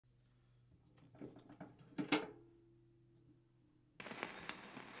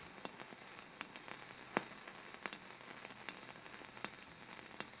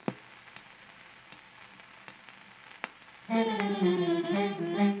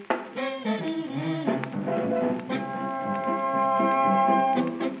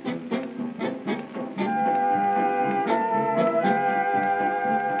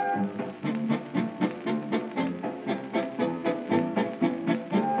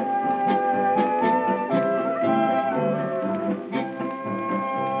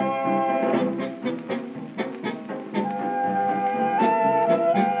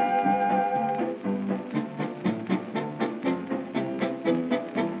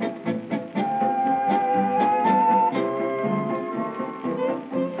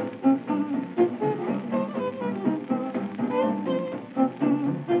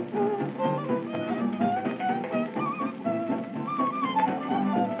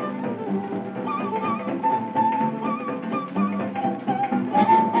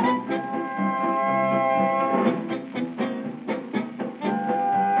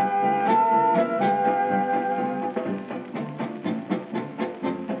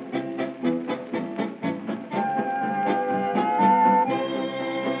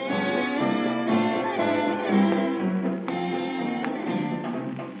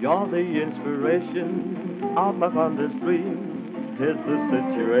You're the inspiration of my fondest dream. Here's the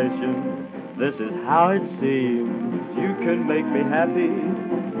situation, this is how it seems. You can make me happy,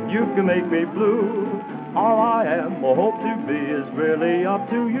 you can make me blue. All I am or hope to be is really up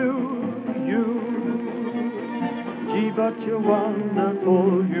to you. Gee, but you're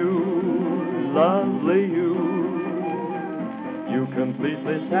wonderful, you, lovely you. You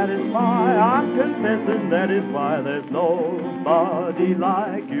completely satisfy, I'm confessing that is why there's nobody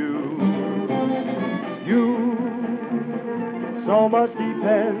like you. You, so much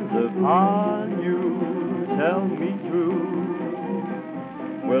depends upon you, tell me true.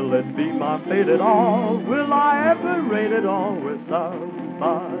 Will it be my fate at all, will I ever rate it all with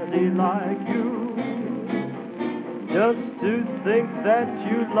somebody like you? Just to think that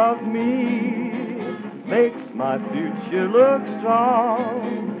you love me makes my future look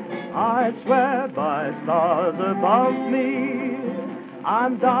strong. I swear by stars above me,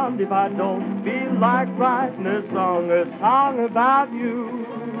 I'm damned if I don't feel like writing a song about you.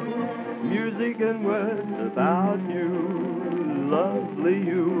 Music and words about you, lovely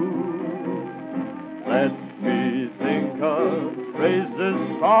you. Let me think of praises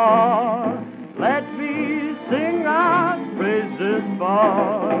for, let me sing out praises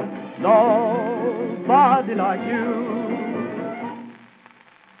for nobody like you.